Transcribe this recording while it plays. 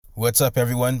What's up,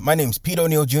 everyone? My name's Pete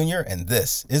O'Neill Jr., and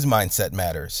this is Mindset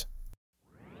Matters.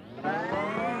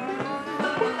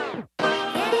 I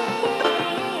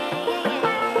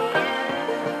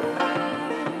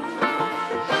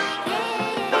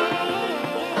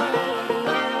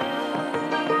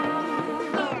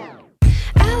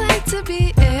like to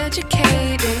be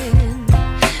educated,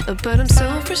 but I'm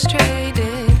so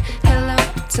frustrated. Hello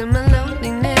to my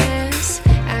loneliness.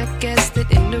 I guess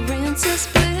that ignorance is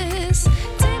bliss.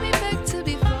 Take me back to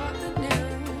before I knew.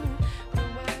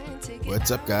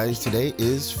 What's up, guys? Today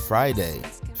is Friday,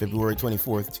 February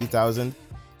 24th,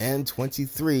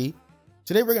 2023.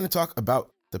 Today we're going to talk about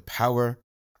the power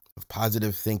of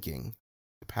positive thinking.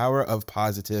 The power of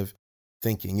positive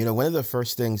thinking. You know, one of the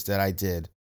first things that I did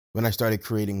when I started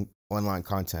creating online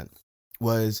content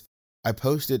was I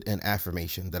posted an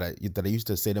affirmation that I used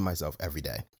to say to myself every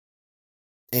day.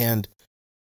 And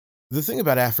the thing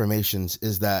about affirmations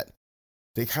is that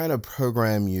they kind of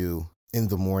program you in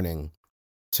the morning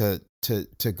to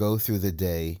go through the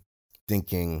day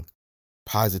thinking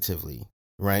positively,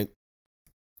 right?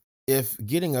 If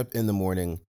getting up in the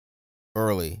morning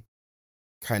early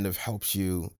kind of helps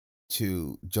you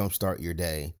to jumpstart your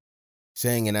day,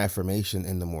 saying an affirmation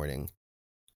in the morning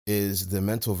is the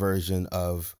mental version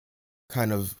of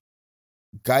kind of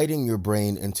guiding your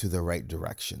brain into the right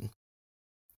direction.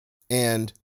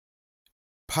 And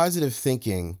positive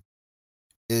thinking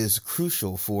is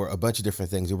crucial for a bunch of different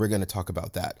things, and we're going to talk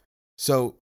about that.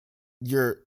 So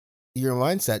your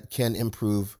mindset can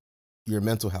improve your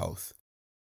mental health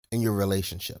and your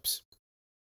relationships.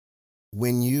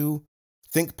 When you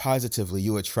think positively,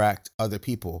 you attract other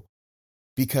people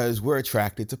because we're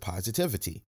attracted to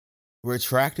positivity. We're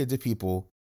attracted to people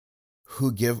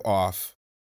who give off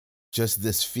just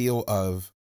this feel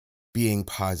of being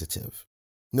positive.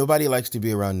 Nobody likes to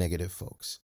be around negative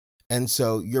folks. And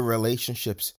so your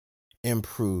relationships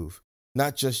improve,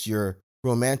 not just your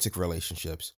romantic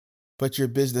relationships, but your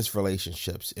business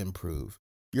relationships improve.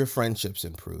 Your friendships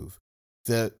improve.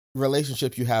 The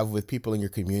relationship you have with people in your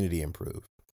community improve.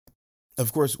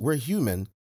 Of course, we're human,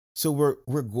 so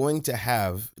we're going to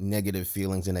have negative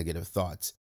feelings and negative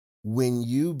thoughts. When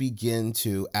you begin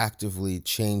to actively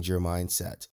change your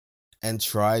mindset and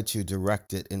try to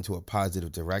direct it into a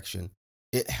positive direction,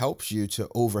 it helps you to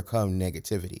overcome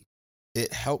negativity.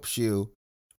 It helps you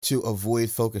to avoid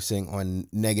focusing on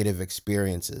negative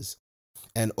experiences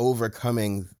and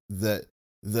overcoming the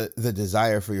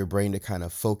desire for your brain to kind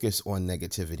of focus on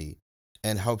negativity,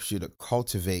 and helps you to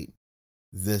cultivate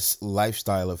this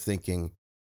lifestyle of thinking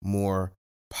more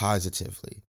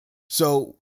positively.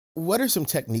 So what are some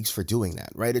techniques for doing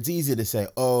that, right? It's easy to say,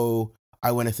 oh,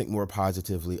 I want to think more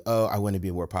positively. Oh, I want to be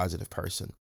a more positive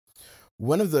person.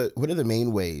 One of the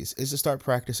main ways is to start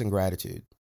practicing gratitude.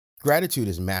 Gratitude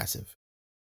is massive.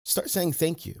 Start saying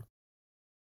thank you.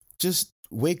 Just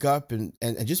wake up and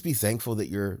just be thankful that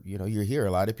you're here.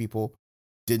 A lot of people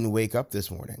didn't wake up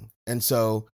this morning. And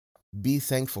so be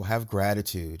thankful, have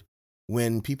gratitude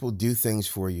when people do things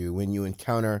for you, when you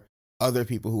encounter other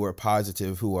people who are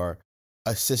positive, who are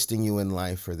assisting you in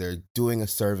life, or they're doing a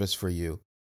service for you.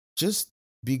 Just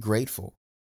be grateful.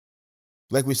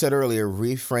 Like we said earlier,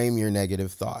 reframe your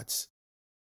negative thoughts.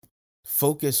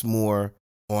 Focus more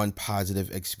on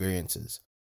positive experiences.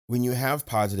 When you have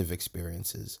positive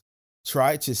experiences,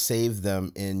 try to save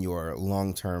them in your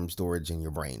long-term storage in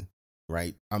your brain,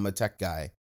 right? I'm a tech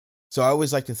guy, so I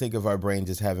always like to think of our brain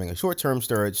as having a short-term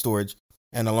storage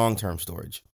and a long-term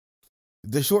storage.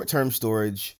 The short-term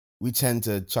storage, we tend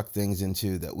to chuck things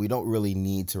into that we don't really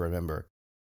need to remember.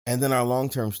 And then our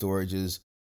long-term storage is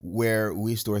where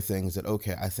we store things that,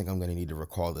 okay, I think I'm going to need to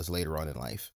recall this later on in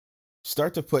life.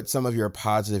 Start to put some of your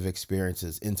positive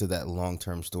experiences into that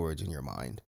long-term storage in your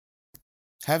mind.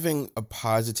 Having a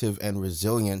positive and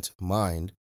resilient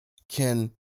mind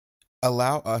can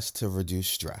allow us to reduce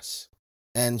stress.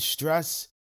 And stress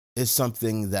is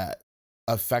something that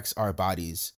affects our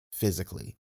bodies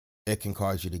physically. It can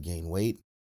cause you to gain weight.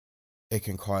 It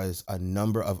can cause a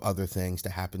number of other things to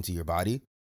happen to your body.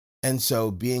 And so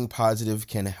being positive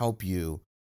can help you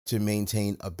to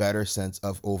maintain a better sense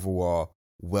of overall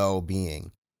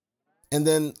well-being. And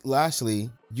then lastly,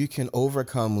 you can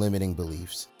overcome limiting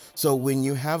beliefs. So when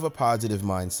you have a positive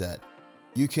mindset,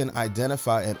 you can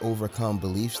identify and overcome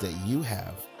beliefs that you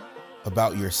have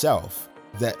about yourself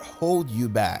that hold you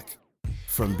back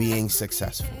from being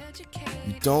successful.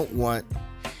 You don't want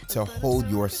to hold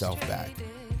yourself back.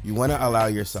 You want to allow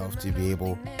yourself to be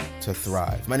able to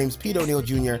thrive. My name is Pete O'Neill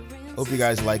Jr. Hope you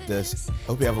guys like this.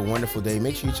 Hope you have a wonderful day.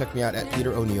 Make sure you check me out at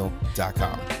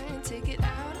peteroneal.com.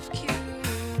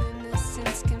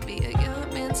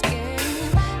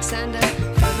 Signed up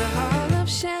for the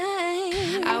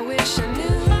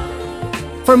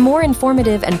For more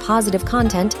informative and positive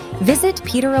content, visit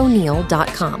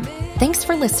peteroneal.com. Thanks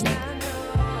for listening.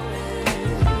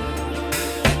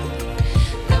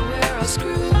 That we're all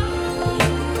screwed.